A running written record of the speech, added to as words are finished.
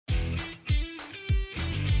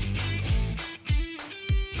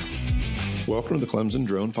Welcome to the Clemson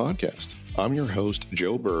Drone Podcast. I'm your host,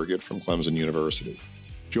 Joe Burgett from Clemson University.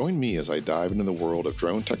 Join me as I dive into the world of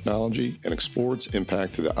drone technology and explore its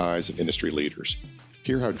impact through the eyes of industry leaders.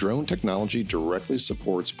 Hear how drone technology directly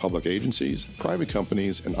supports public agencies, private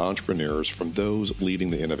companies, and entrepreneurs from those leading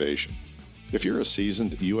the innovation. If you're a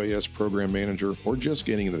seasoned UAS program manager or just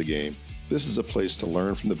getting into the game, this is a place to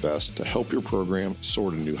learn from the best to help your program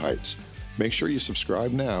soar to new heights. Make sure you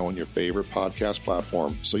subscribe now on your favorite podcast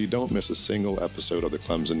platform so you don't miss a single episode of the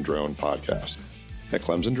Clemson Drone Podcast. At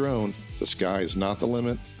Clemson Drone, the sky is not the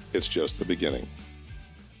limit, it's just the beginning.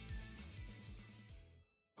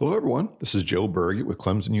 Hello, everyone. This is Joe Burgett with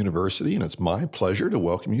Clemson University, and it's my pleasure to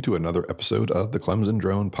welcome you to another episode of the Clemson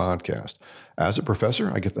Drone Podcast. As a professor,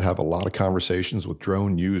 I get to have a lot of conversations with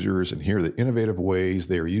drone users and hear the innovative ways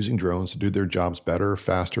they are using drones to do their jobs better,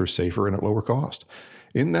 faster, safer, and at lower cost.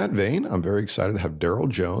 In that vein, I'm very excited to have Darryl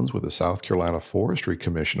Jones with the South Carolina Forestry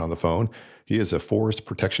Commission on the phone. He is a forest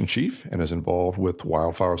protection chief and is involved with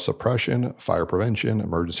wildfire suppression, fire prevention,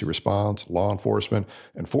 emergency response, law enforcement,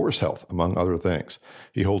 and forest health, among other things.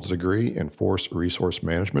 He holds a degree in forest resource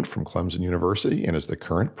management from Clemson University and is the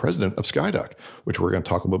current president of Skyduck, which we're going to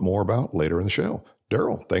talk a bit more about later in the show.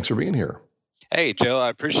 Darryl, thanks for being here. Hey, Joe, I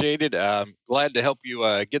appreciate it. I'm glad to help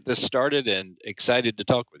you get this started and excited to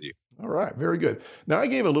talk with you. All right, very good. Now, I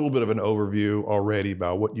gave a little bit of an overview already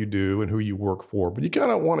about what you do and who you work for, but you kind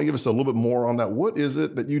of want to give us a little bit more on that. What is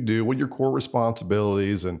it that you do? What are your core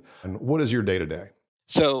responsibilities and what is your day-to-day?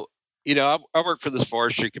 So, I work for the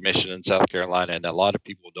Forestry Commission in South Carolina, and a lot of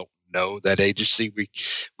people don't know that agency.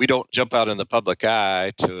 We don't jump out in the public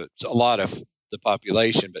eye to a lot of the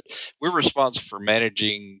population, but we're responsible for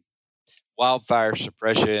managing wildfire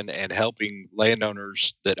suppression and helping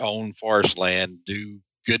landowners that own forest land do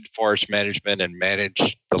good forest management and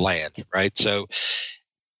manage the land, right? So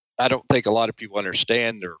I don't think a lot of people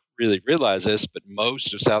understand or really realize this, but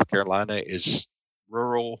most of South Carolina is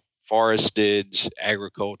rural, forested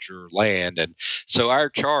agriculture land. And so our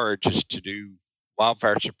charge is to do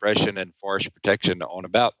wildfire suppression and forest protection on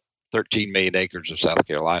about 13 million acres of South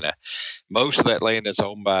Carolina. Most of that land is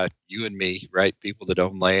owned by you and me, right? People that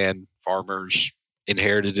own land, farmers,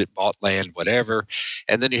 inherited it, bought land, whatever.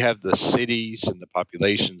 And then you have the cities and the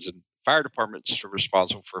populations, and fire departments are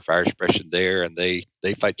responsible for fire suppression there, and they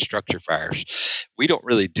fight structure fires. We don't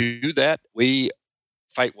really do that. We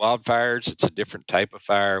fight wildfires. It's a different type of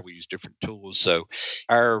fire. We use different tools. So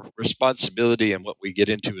our responsibility and what we get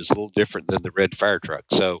into is a little different than the red fire truck.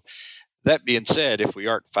 So that being said, if we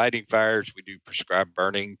aren't fighting fires, we do prescribed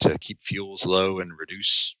burning to keep fuels low and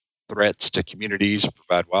reduce threats to communities,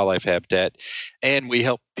 provide wildlife habitat, and we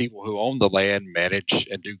help people who own the land manage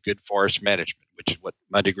and do good forest management, which is what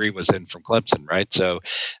my degree was in from Clemson, right? So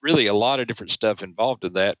really a lot of different stuff involved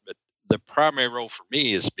in that, but the primary role for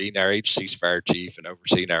me is being our agency's fire chief and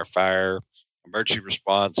overseeing our fire, emergency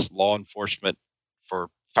response, law enforcement for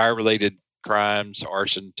fire-related crimes,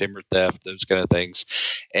 arson, timber theft, those kind of things,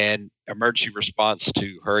 and emergency response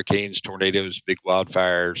to hurricanes, tornadoes, big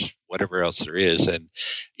wildfires, whatever else there is. And,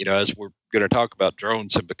 as we're going to talk about,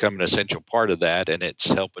 drones have become an essential part of that, and it's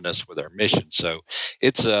helping us with our mission. So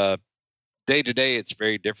it's day to day, it's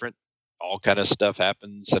very different. All kind of stuff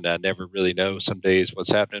happens, and I never really know some days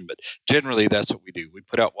what's happening, but generally that's what we do. We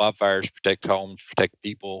put out wildfires, protect homes, protect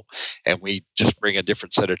people, and we just bring a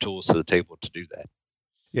different set of tools to the table to do that.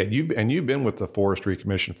 Yeah, you've been with the Forestry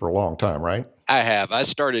Commission for a long time, right? I have. I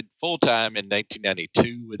started full-time in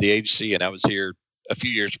 1992 with the agency, and I was here a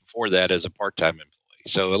few years before that as a part-time employee.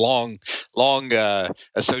 So a long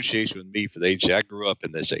association with me for the agency. I grew up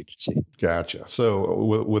in this agency. Gotcha. So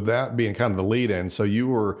with that being kind of the lead-in, so you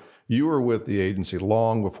were with the agency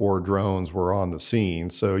long before drones were on the scene.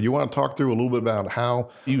 So you want to talk through a little bit about how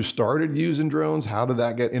you started using drones? How did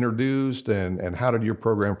that get introduced, and how did your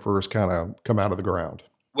program first kind of come out of the ground?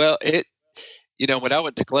 Well, when I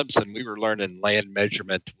went to Clemson, we were learning land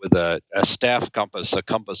measurement with a staff compass, a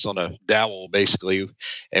compass on a dowel, basically,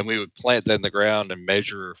 and we would plant that in the ground and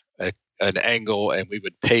measure an angle, and we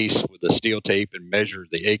would pace with a steel tape and measure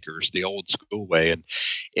the acres the old school way. And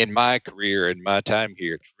in my career, in my time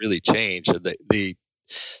here, it's really changed. The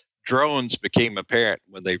drones became apparent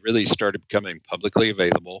when they really started becoming publicly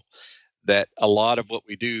available, that a lot of what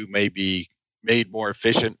we do may be made more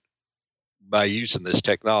efficient by using this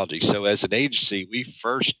technology. So as an agency, we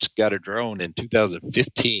first got a drone in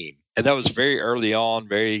 2015, and that was very early on,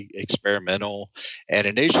 very experimental. And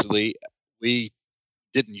initially, we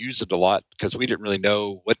didn't use it a lot because we didn't really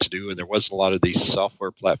know what to do, and there wasn't a lot of these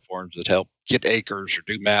software platforms that help get acres or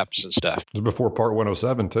do maps and stuff. It was before Part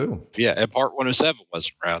 107 too. Yeah, and Part 107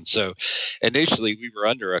 wasn't around. So initially, we were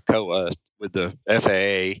under a COA with the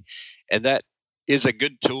FAA, And that is a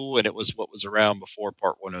good tool, and it was what was around before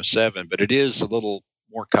Part 107, but it is a little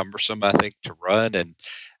more cumbersome, I think, to run. And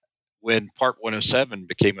when Part 107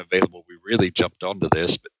 became available, we really jumped onto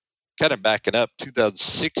this. But kind of backing up,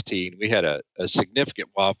 2016, we had a significant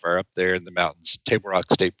wildfire up there in the mountains, Table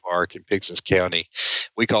Rock State Park in Pickens County.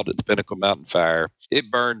 We called it the Pinnacle Mountain Fire.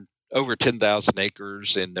 It burned over 10,000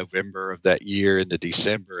 acres in November of that year into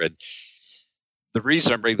December. And the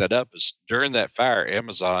reason I bring that up is during that fire,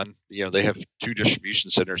 Amazon, they have 2 distribution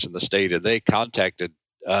centers in the state, and they contacted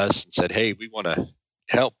us and said, "Hey, we want to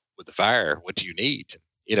help with the fire. What do you need?"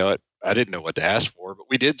 I didn't know what to ask for, but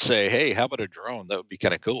we did say, "Hey, how about a drone? That would be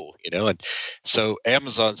kind of cool." And so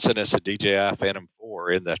Amazon sent us a DJI Phantom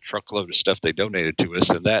 4 in the truckload of stuff they donated to us,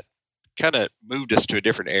 and that kind of moved us to a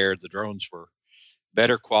different era. The drones were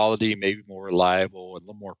better quality, maybe more reliable, and a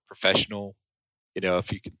little more professional,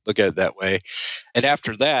 if you can look at it that way. And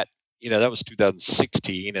after that, that was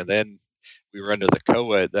 2016. And then we were under the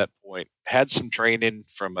COA at that point, had some training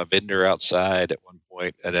from a vendor outside at one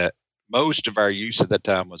point. And most of our use at that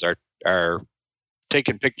time was our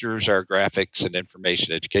taking pictures, our graphics and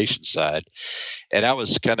information education side. And I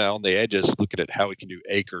was kind of on the edges looking at how we can do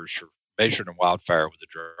acres for measuring a wildfire with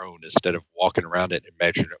a drone instead of walking around it and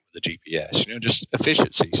measuring it with a GPS, just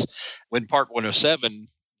efficiencies. When Part 107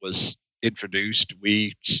 was introduced,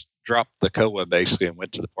 we dropped the COA basically and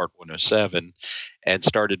went to the Part 107 and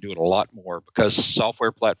started doing a lot more because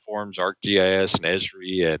software platforms, ArcGIS and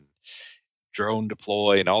Esri and Drone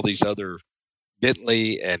Deploy and all these other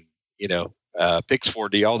Bentley and,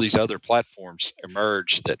 Pix4D, all these other platforms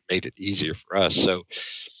emerged that made it easier for us. So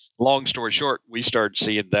long story short, we started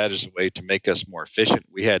seeing that as a way to make us more efficient.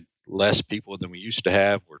 We had less people than we used to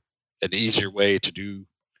have. We're an easier way to do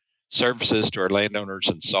services to our landowners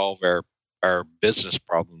and solve our business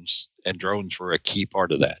problems, and drones were a key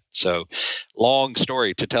part of that. So long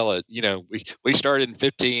story to tell it, we started in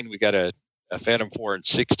 15, we got a Phantom 4 in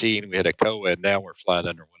 16, we had a COA, and now we're flying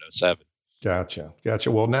under 107. Gotcha.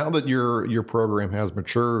 Well, now that your program has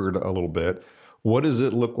matured a little bit, what does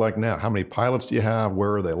it look like now? How many pilots do you have?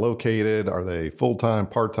 Where are they located? Are they full-time,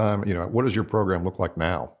 part-time? What does your program look like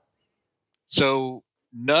now? So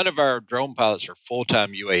none of our drone pilots are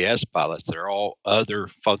full-time UAS pilots. They're all other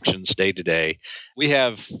functions day to day. We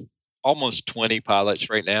have almost 20 pilots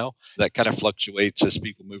right now. That kind of fluctuates as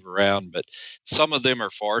people move around, but some of them are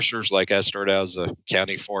foresters. Like I started out as a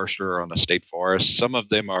county forester on a state forest. Some of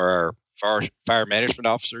them are our fire management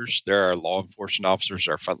officers. There are law enforcement officers,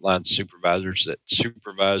 our frontline supervisors that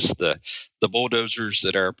supervise the bulldozers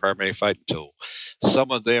that are our primary fighting tool.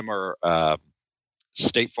 Some of them are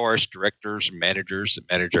state forest directors and managers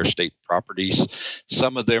that manage our state properties.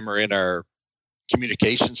 Some of them are in our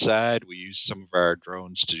communication side. We use some of our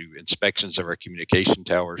drones to do inspections of our communication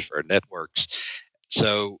towers for our networks.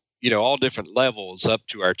 So, all different levels up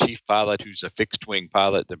to our chief pilot, who's a fixed wing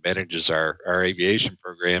pilot that manages our aviation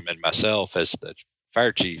program, and myself as the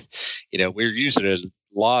fire chief. We're using it at a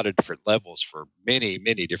lot of different levels for many,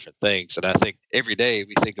 many different things. And I think every day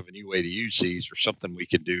we think of a new way to use these or something we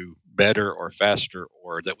can do better or faster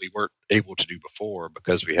or that we weren't able to do before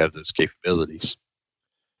because we have those capabilities.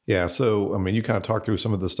 Yeah. So, you kind of talked through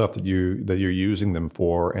some of the stuff that you're using them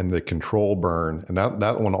for, and the control burn, and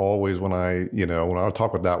that one always, when I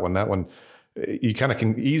talk with that one, you kind of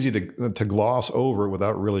can easy to gloss over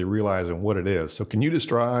without really realizing what it is. So, can you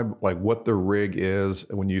describe like what the rig is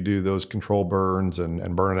when you do those control burns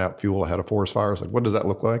and burning out fuel ahead of forest fires? Like, what does that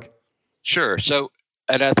look like? Sure. So,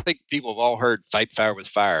 and I think people have all heard fight fire with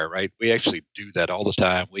fire, right? We actually do that all the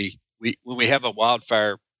time. We when we have a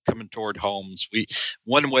wildfire coming toward homes,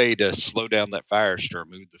 one way to slow down that fire is to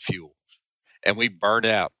remove the fuel, and we burn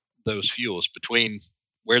out those fuels between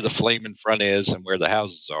where the flame in front is and where the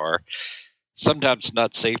houses are. Sometimes it's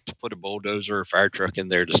not safe to put a bulldozer or fire truck in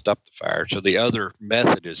there to stop the fire. So the other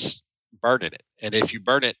method is burning it. And if you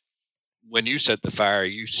burn it when you set the fire,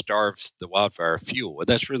 you starve the wildfire fuel. And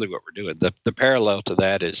that's really what we're doing. The parallel to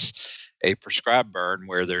that is a prescribed burn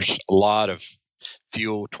where there's a lot of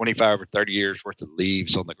fuel, 25 or 30 years worth of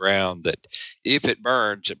leaves on the ground that if it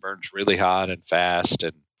burns really hot and fast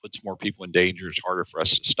and puts more people in danger. It's harder for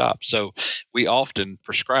us to stop. So we often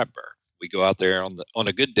prescribe burn. We go out there on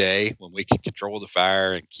a good day when we can control the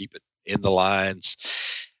fire and keep it in the lines,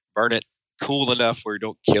 burn it cool enough where you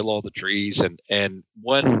don't kill all the trees. And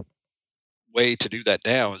one way to do that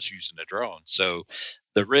now is using a drone. So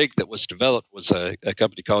the rig that was developed was a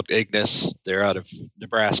company called Ignis. They're out of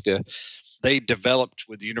Nebraska. They developed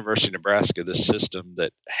with the University of Nebraska this system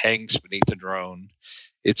that hangs beneath the drone.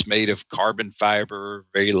 It's made of carbon fiber,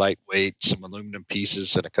 very lightweight, some aluminum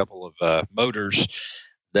pieces, and a couple of motors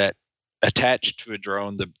that attached to a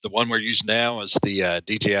drone. The one we're using now is the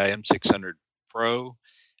DJI M600 Pro.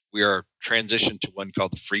 We are transitioned to one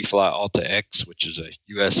called the FreeFly Alta X, which is a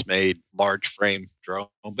U.S.-made large frame drone,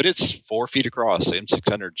 but it's 4 feet across. The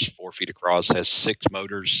M600 is 4 feet across, has 6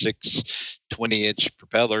 motors, 6 20-inch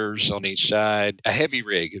propellers on each side, a heavy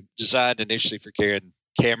rig designed initially for carrying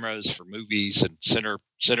cameras for movies and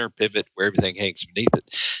center pivot where everything hangs beneath it.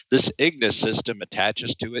 This Ignis system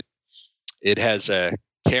attaches to it. It has a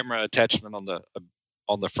camera attachment on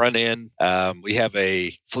the front end. We have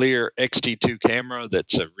a FLIR XT2 camera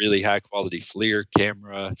that's a really high quality FLIR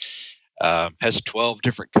camera. Has 12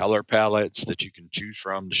 different color palettes that you can choose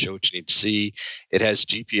from to show what you need to see. It has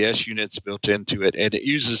GPS units built into it, and it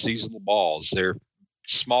uses these little balls. They're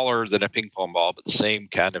smaller than a ping pong ball, but the same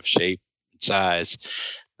kind of shape and size.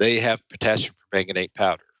 They have potassium permanganate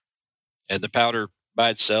powder, and the powder by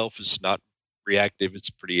itself is not reactive. It's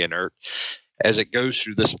pretty inert. As it goes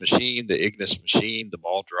through this machine, the Ignis machine, the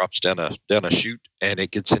ball drops down a chute, and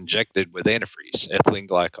it gets injected with antifreeze, ethylene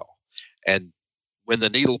glycol. And when the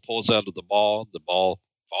needle pulls out of the ball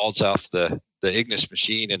falls off the Ignis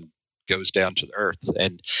machine and goes down to the earth.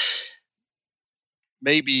 And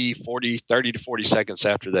maybe 30 to 40 seconds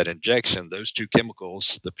after that injection, those two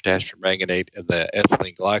chemicals, the potassium permanganate and the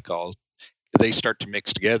ethylene glycol, they start to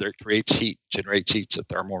mix together. It creates heat, generates heat. It's a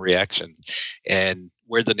thermal reaction. And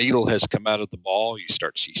where the needle has come out of the ball, you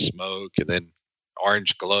start to see smoke and then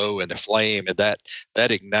orange glow and a flame, and that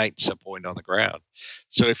ignites a point on the ground.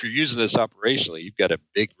 So if you're using this operationally, you've got a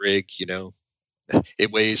big rig,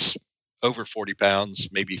 it weighs over 40 pounds,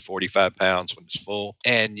 maybe 45 pounds when it's full,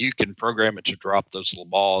 and you can program it to drop those little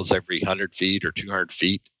balls every 100 feet or 200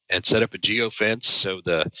 feet and set up a geofence so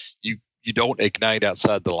you don't ignite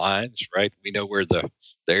outside the lines, right? We know where the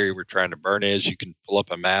area we're trying to burn is. You can pull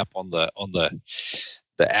up a map on the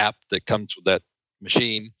app that comes with that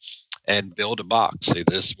machine and build a box. Say,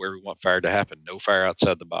 this is where we want fire to happen. No fire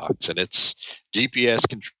outside the box. And it's GPS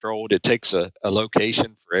controlled. It takes a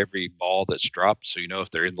location for every ball that's dropped, so you know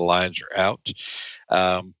if they're in the lines or out.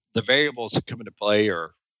 The variables that come into play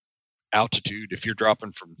are altitude. If you're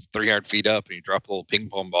dropping from 300 feet up and you drop a little ping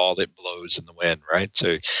pong ball, that blows in the wind, right?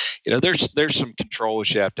 So, there's some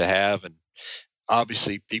controls you have to have, and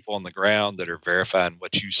obviously people on the ground that are verifying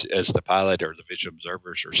what you as the pilot or the visual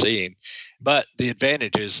observers are seeing. But the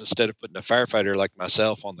advantage is, instead of putting a firefighter like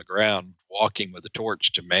myself on the ground walking with a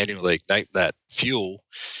torch to manually ignite that fuel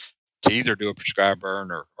to either do a prescribed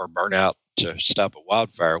burn or burn out to stop a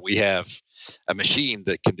wildfire, we have a machine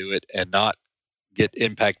that can do it and not get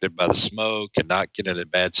impacted by the smoke and not get in a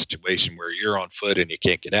bad situation where you're on foot and you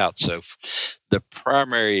can't get out. So the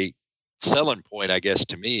primary selling point, I guess,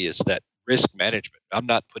 to me is that risk management. I'm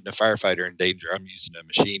not putting a firefighter in danger. I'm using a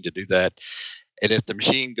machine to do that. And if the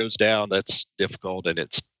machine goes down, that's difficult and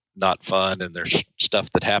it's not fun and there's stuff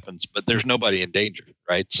that happens, but there's nobody in danger,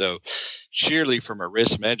 right? So surely from a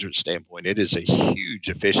risk management standpoint, it is a huge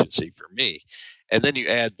efficiency for me. And then you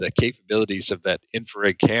add the capabilities of that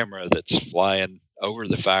infrared camera that's flying over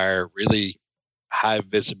the fire, really high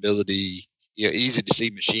visibility, easy to see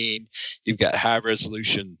machine. You've got high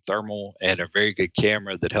resolution thermal and a very good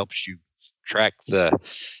camera that helps you track the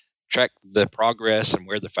progress and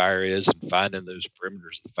where the fire is and finding those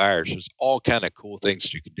perimeters of the fires. There's all kind of cool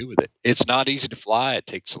things you can do with it. It's not easy to fly. It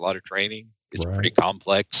takes a lot of training. It's a pretty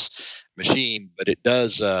complex machine, but it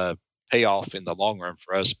does pay off in the long run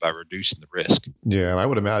for us by reducing the risk. Yeah, and I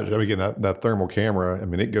would imagine, again, that thermal camera,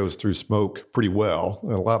 it goes through smoke pretty well,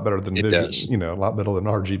 and a lot better than vision, a lot better than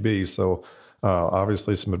RGB. So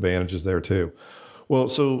obviously some advantages there too. Well,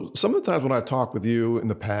 so some of the times when I talk with you in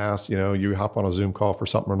the past, you hop on a Zoom call for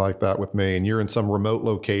something like that with me, and you're in some remote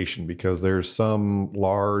location because there's some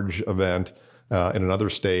large event in another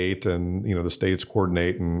state, and the states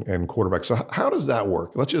coordinate and quarterback. So how does that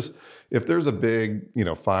work? If there's a big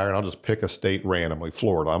fire, and I'll just pick a state randomly,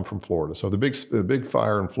 Florida. I'm from Florida, so the big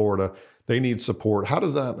fire in Florida, they need support. How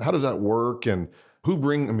does that work? And who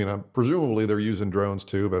presumably they're using drones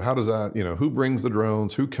too, but how does that, who brings the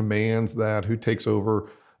drones? Who commands that? Who takes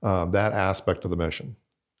over that aspect of the mission?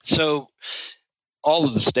 So all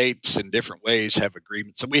of the states in different ways have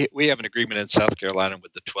agreements. So we have an agreement in South Carolina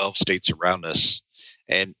with the 12 states around us.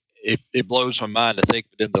 And it blows my mind to think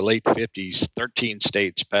that in the late 50s, 13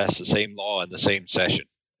 states passed the same law in the same session,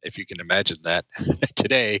 if you can imagine that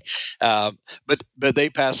today. But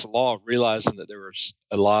they passed a law realizing that there was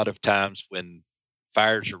a lot of times when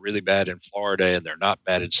fires are really bad in Florida and they're not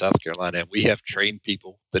bad in South Carolina. And we have trained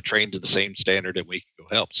people that train to the same standard and we can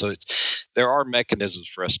go help. So there are mechanisms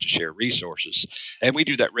for us to share resources. And we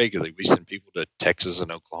do that regularly. We send people to Texas and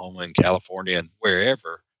Oklahoma and California and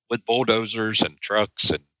wherever with bulldozers and trucks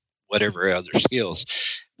and whatever other skills.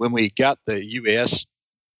 When we got the UAS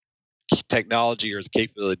technology or the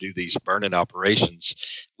capability to do these burn-in operations,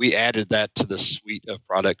 we added that to the suite of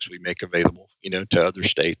products we make available, to other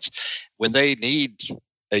states. When they need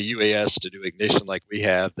a UAS to do ignition like we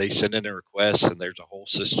have, they send in a request and there's a whole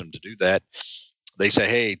system to do that. They say,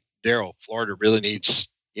 hey, Darryl, Florida really needs,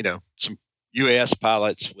 some UAS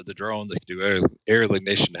pilots with a drone that can do air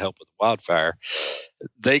ignition to help with the wildfire.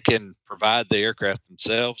 They can provide the aircraft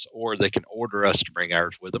themselves, or they can order us to bring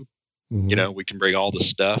ours with them. Mm-hmm. We can bring all the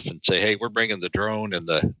stuff and say, hey, we're bringing the drone and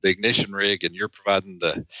the ignition rig, and you're providing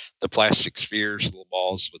the plastic spheres, little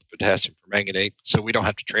balls with potassium permanganate. So we don't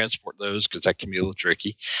have to transport those because that can be a little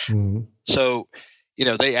tricky. Mm-hmm. So,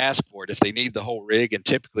 they ask for it if they need the whole rig. And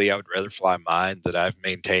typically I would rather fly mine that I've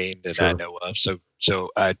maintained and I know of. So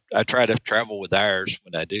I try to travel with ours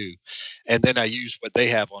when I do. And then I use what they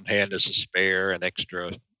have on hand as a spare, an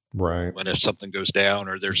extra, right, when if something goes down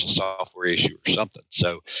or there's a software issue or something.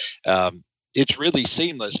 So it's really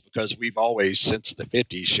seamless because we've always, since the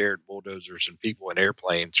 50s, shared bulldozers and people and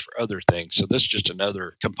airplanes for other things. So this is just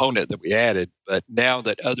another component that we added. But now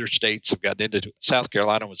that other states have gotten into it, South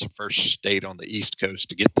Carolina was the first state on the East Coast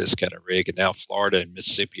to get this kind of rig. And now Florida and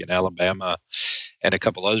Mississippi and Alabama and a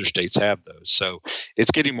couple other states have those. So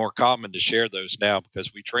it's getting more common to share those now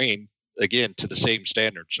because we train, again, to the same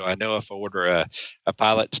standard. So I know if I order a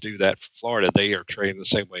pilot to do that for Florida, they are trained the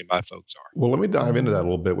same way my folks are. Well, let me dive into that a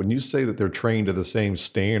little bit. When you say that they're trained to the same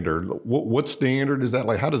standard, what standard is that?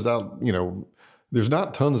 Like, how does that, there's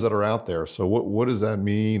not tons that are out there. So what does that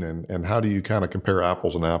mean? And how do you kind of compare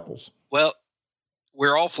apples and apples? Well,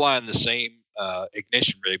 we're all flying the same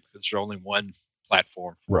ignition rig because there's only one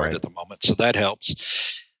platform for it at the moment. So that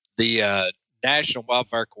helps. The National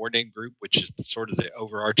Wildfire Coordinating Group, which is sort of the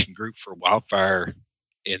overarching group for wildfire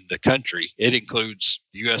in the country, it includes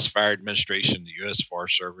the U.S. Fire Administration, the U.S.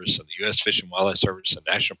 Forest Service, and the U.S. Fish and Wildlife Service,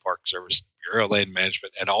 the National Park Service, the Bureau of Land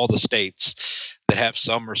Management, and all the states that have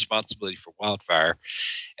some responsibility for wildfire.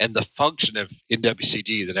 And the function of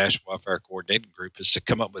NWCG, the National Wildfire Coordinating Group, is to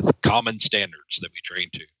come up with common standards that we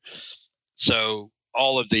train to. So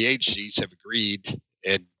all of the agencies have agreed,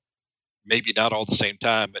 and maybe not all at the same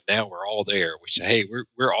time, but now we're all there. We say, hey,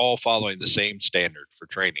 we're all following the same standard for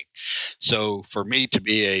training. So for me to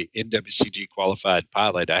be a NWCG qualified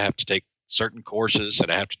pilot, I have to take certain courses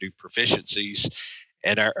and I have to do proficiencies.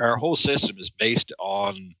 And our whole system is based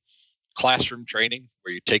on classroom training,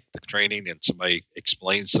 where you take the training and somebody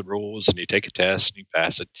explains the rules and you take a test and you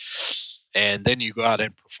pass it. And then you go out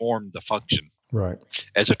and perform the function. Right.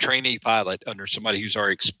 As a trainee pilot under somebody who's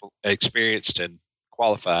already experienced and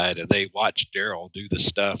qualified, and they watch Darryl do the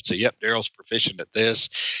stuff. So, yep, Darryl's proficient at this.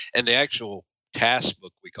 And the actual task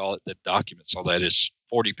book, we call it, that documents all that, is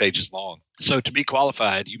 40 pages long. So to be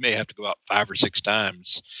qualified, you may have to go out 5 or 6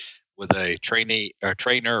 times with a trainee or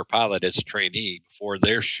trainer or pilot as a trainee before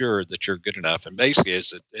they're sure that you're good enough. And basically,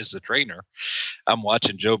 as the trainer, I'm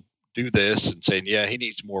watching Joe do this and saying, yeah, he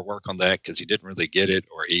needs more work on that because he didn't really get it,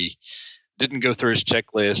 or he didn't go through his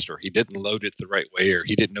checklist, or he didn't load it the right way, or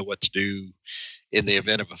he didn't know what to do in the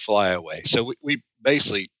event of a flyaway. So we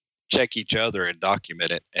basically check each other and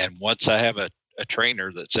document it. And once I have a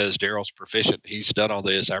trainer that says Darryl's proficient, he's done all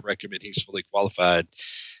this, I recommend he's fully qualified,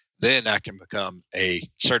 then I can become a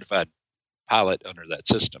certified pilot under that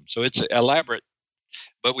system. So it's elaborate,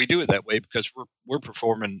 but we do it that way because we're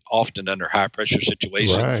performing often under high pressure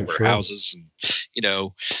situations where houses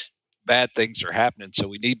and, bad things are happening. So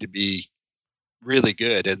we need to be really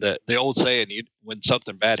good. And the old saying, when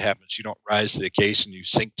something bad happens, you don't rise to the occasion, you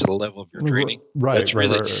sink to the level of your training. Right.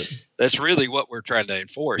 That's really what we're trying to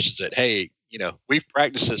enforce, is that, hey, we've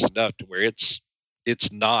practiced this enough to where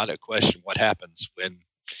it's not a question what happens when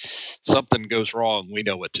something goes wrong. We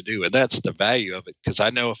know what to do. And that's the value of it, because I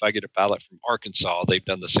know if I get a pilot from Arkansas, they've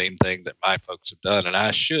done the same thing that my folks have done, and I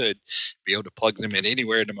should be able to plug them in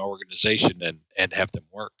anywhere into my organization and have them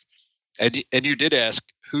work. And you did ask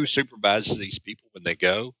who supervises these people when they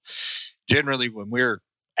go. Generally, when we're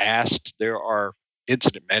asked, there are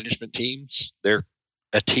incident management teams. They're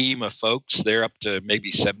a team of folks. They're up to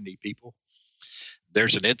maybe 70 people.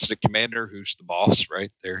 There's an incident commander who's the boss,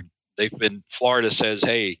 right? Florida says,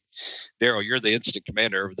 hey, Darryl, you're the incident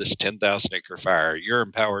commander of this 10,000 acre fire. You're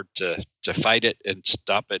empowered to fight it and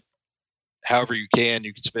stop it however you can.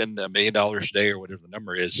 You can spend $1 million a day or whatever the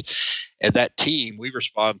number is. And that team, we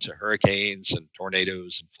respond to hurricanes and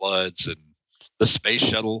tornadoes and floods, and the space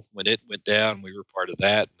shuttle, when it went down, we were part of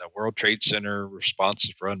that. And the World Trade Center response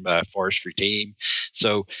is run by a forestry team.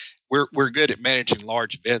 So we're good at managing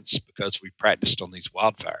large events because we practiced on these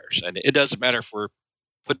wildfires. And it doesn't matter if we're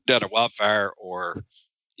putting down a wildfire or,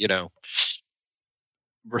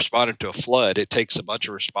 responding to a flood, it takes a bunch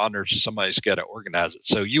of responders. Somebody's got to organize it.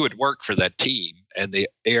 So you would work for that team, and the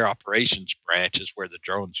air operations branch is where the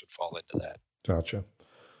drones would fall into that. Gotcha.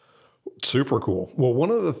 Super cool. Well, one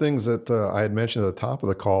of the things that I had mentioned at the top of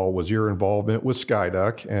the call was your involvement with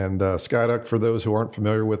Skyduck. And Skyduck, for those who aren't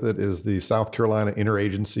familiar with it, is the South Carolina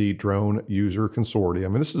Interagency Drone User Consortium.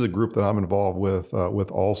 And this is a group that I'm involved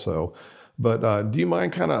with also. But do you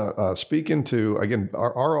mind kind of speaking to, again,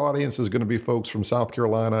 our audience is going to be folks from South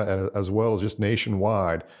Carolina as well as just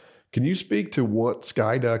nationwide. Can you speak to what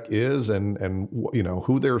Skyduck is and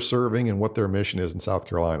who they're serving and what their mission is in South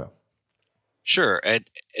Carolina? Sure. And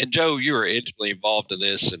Joe, you were intimately involved in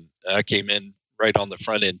this, and I came in right on the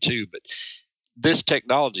front end too. But this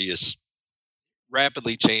technology is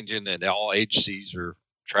rapidly changing, and all agencies are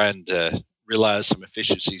trying to realize some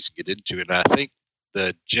efficiencies and get into it. And I think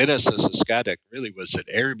the genesis of Skyduck really was that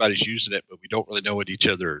everybody's using it, but we don't really know what each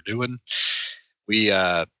other are doing. We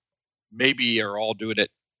maybe are all doing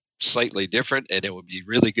it slightly different, and it would be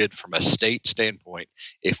really good from a state standpoint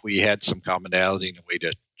if we had some commonality and a way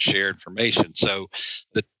to share information. So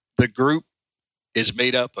the group is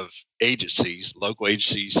made up of agencies, local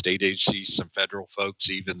agencies, state agencies, some federal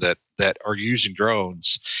folks even that are using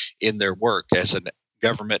drones in their work as a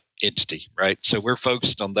government entity, right? So we're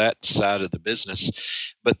focused on that side of the business,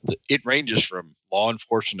 but it ranges from law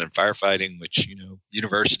enforcement and firefighting, which,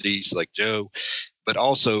 universities like Joe, but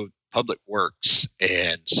also public works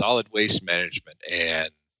and solid waste management and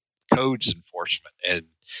codes enforcement and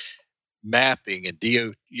mapping, and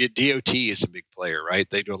DOT is a big player, right?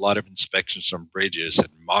 They do a lot of inspections on bridges and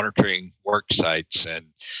monitoring work sites and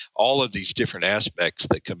all of these different aspects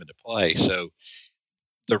that come into play. So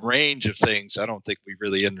the range of things, I don't think we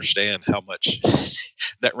really understand how much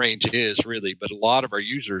that range is really, but a lot of our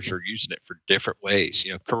users are using it for different ways.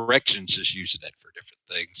 Corrections is using it for different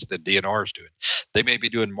things than DNR is doing. They may be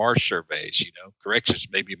doing marsh surveys, corrections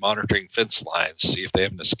may be monitoring fence lines, see if they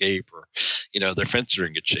have an escape or, their fences are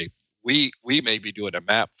in good shape. We may be doing a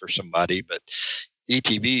map for somebody, but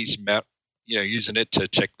ETV's map, using it to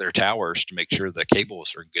check their towers to make sure the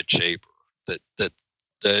cables are in good shape, or that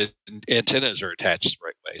the antennas are attached the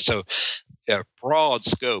right way. So a broad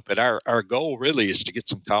scope, and our goal really is to get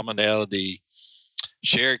some commonality,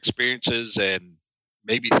 share experiences, and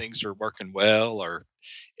maybe things are working well, or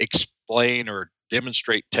explain or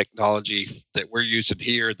demonstrate technology that we're using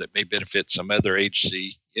here that may benefit some other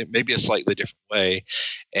agency, maybe a slightly different way,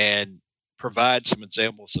 and provide some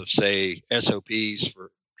examples of, say, SOPs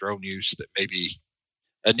for drone use that maybe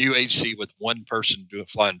a new agency with one person doing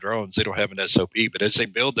flying drones, they don't have an SOP, but as they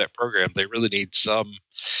build that program, they really need some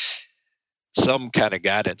kind of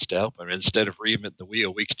guidance to help them. Instead of reinventing the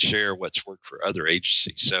wheel, we can share what's worked for other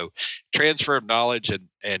agencies. So transfer of knowledge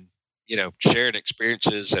and sharing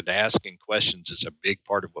experiences and asking questions is a big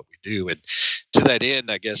part of what we do. And to that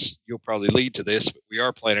end, I guess you'll probably lead to this, but we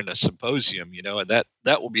are planning a symposium, and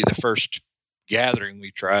that will be the first gathering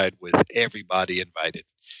we tried with everybody invited.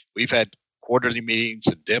 We've had quarterly meetings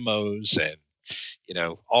and demos and,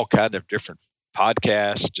 all kind of different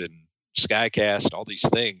podcasts and Skycast, all these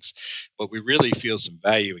things. But we really feel some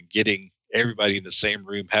value in getting everybody in the same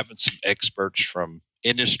room, having some experts from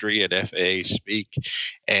industry and FAA speak,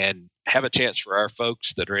 and have a chance for our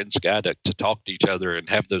folks that are in Skyduck to talk to each other and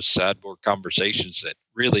have those sideboard conversations that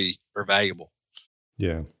really are valuable.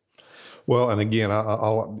 Yeah. Well, and again,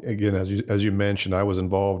 as you mentioned, I was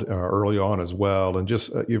involved early on as well, and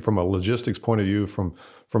just from a logistics point of view, from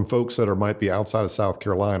folks that might be outside of South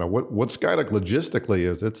Carolina, what Skyduck logistically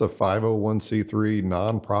is, it's a 501c3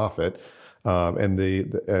 nonprofit,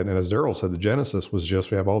 and as Darryl said, the genesis was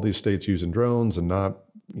just we have all these states using drones and not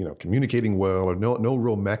communicating well, or no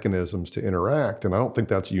real mechanisms to interact, and I don't think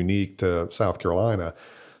that's unique to South Carolina.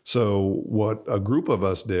 So what a group of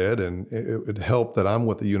us did, and it helped that I'm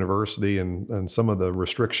with the university and some of the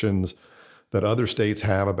restrictions that other states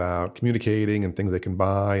have about communicating and things they can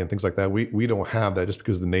buy and things like that. We don't have that just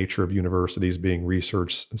because of the nature of universities being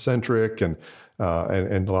research centric and a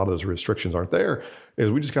lot of those restrictions aren't there. Is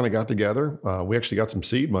we just kind of got together. We actually got some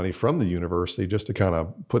seed money from the university just to kind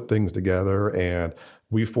of put things together, and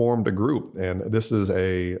we formed a group. And this is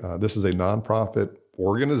a nonprofit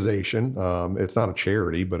organization. It's not a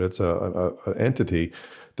charity, but it's an entity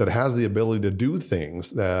that has the ability to do things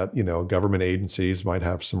that government agencies might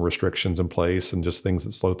have some restrictions in place and just things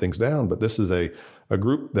that slow things down. But this is a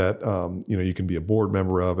group that you can be a board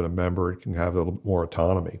member of, and a member can have a little more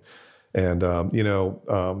autonomy. And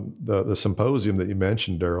the symposium that you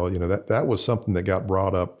mentioned, Darryl, that was something that got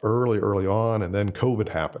brought up early on, and then COVID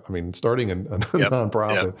happened. I mean, starting a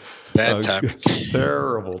nonprofit, bad timing,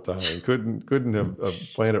 terrible timing. Couldn't have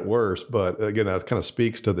planned it worse. But again, that kind of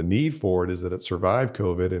speaks to the need for it. Is that it survived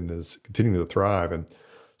COVID and is continuing to thrive. And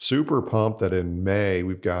super pumped that in May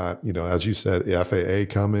we've got, as you said, the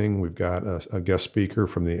FAA coming. We've got a guest speaker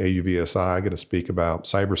from the AUVSI going to speak about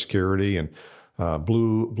cybersecurity and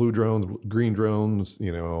blue drones, green drones,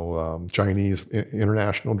 Chinese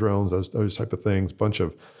international drones, those type of things. Bunch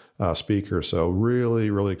of speakers. So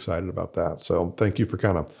really excited about that. So thank you for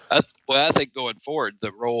kind of. I think going forward,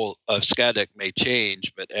 the role of SCADEC may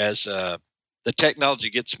change, but as the technology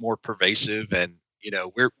gets more pervasive, and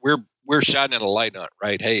we're shining a light on it,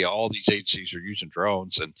 right? Hey, all these agencies are using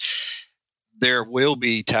drones, and there will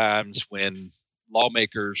be times when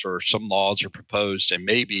lawmakers or some laws are proposed, and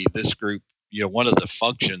maybe this group, one of the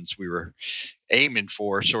functions we were aiming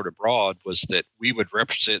for sort of broad was that we would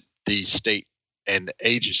represent the state and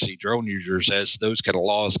agency drone users as those kind of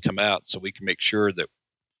laws come out, so we can make sure that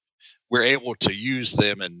we're able to use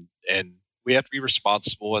them, and we have to be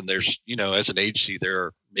responsible. And there's, as an agency,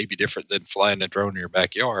 they're maybe different than flying a drone in your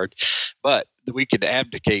backyard, but we can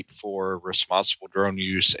advocate for responsible drone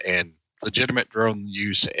use and legitimate drone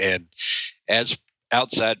use. And as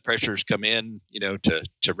outside pressures come in,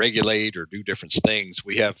 to regulate or do different things,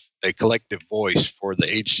 we have a collective voice for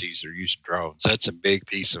the agencies that are using drones. That's a big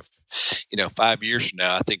piece of, 5 years from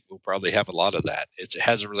now, I think we'll probably have a lot of that. It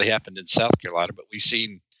hasn't really happened in South Carolina, but we've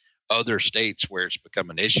seen other states where it's become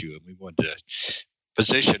an issue, and we want to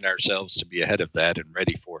position ourselves to be ahead of that and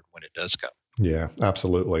ready for it when it does come. Yeah,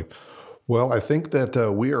 absolutely. Well, I think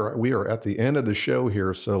that we are at the end of the show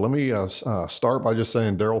here. So let me start by just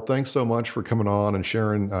saying, Darryl, thanks so much for coming on and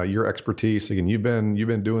sharing your expertise. Again, you've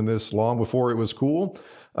been doing this long before it was cool.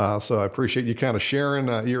 So I appreciate you kind of sharing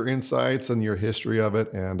your insights and your history of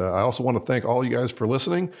it. And I also want to thank all you guys for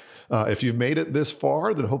listening. If you've made it this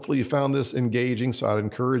far, then hopefully you found this engaging. So I'd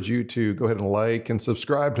encourage you to go ahead and like and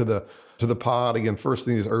subscribe to the pod. Again, first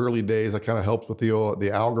in these early days, I kind of helped with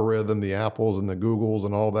the algorithm, the Apples and the Googles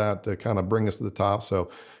and all that to kind of bring us to the top.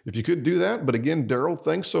 So if you could do that. But again, Darryl,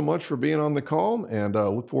 thanks so much for being on the call, and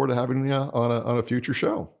look forward to having you on a future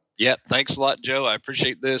show. Yeah, thanks a lot, Joe. I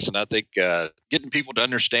appreciate this. And I think getting people to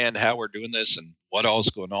understand how we're doing this and what all is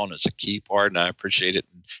going on is a key part, and I appreciate it.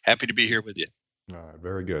 And happy to be here with you. All right,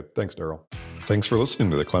 very good. Thanks, Darryl. Thanks for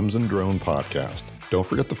listening to the Clemson Drone Podcast. Don't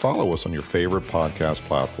forget to follow us on your favorite podcast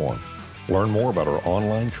platform. Learn more about our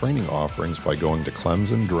online training offerings by going to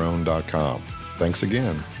clemsondrone.com. Thanks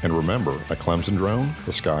again. And remember, at Clemson Drone,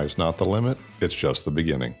 the sky is not the limit, it's just the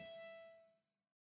beginning.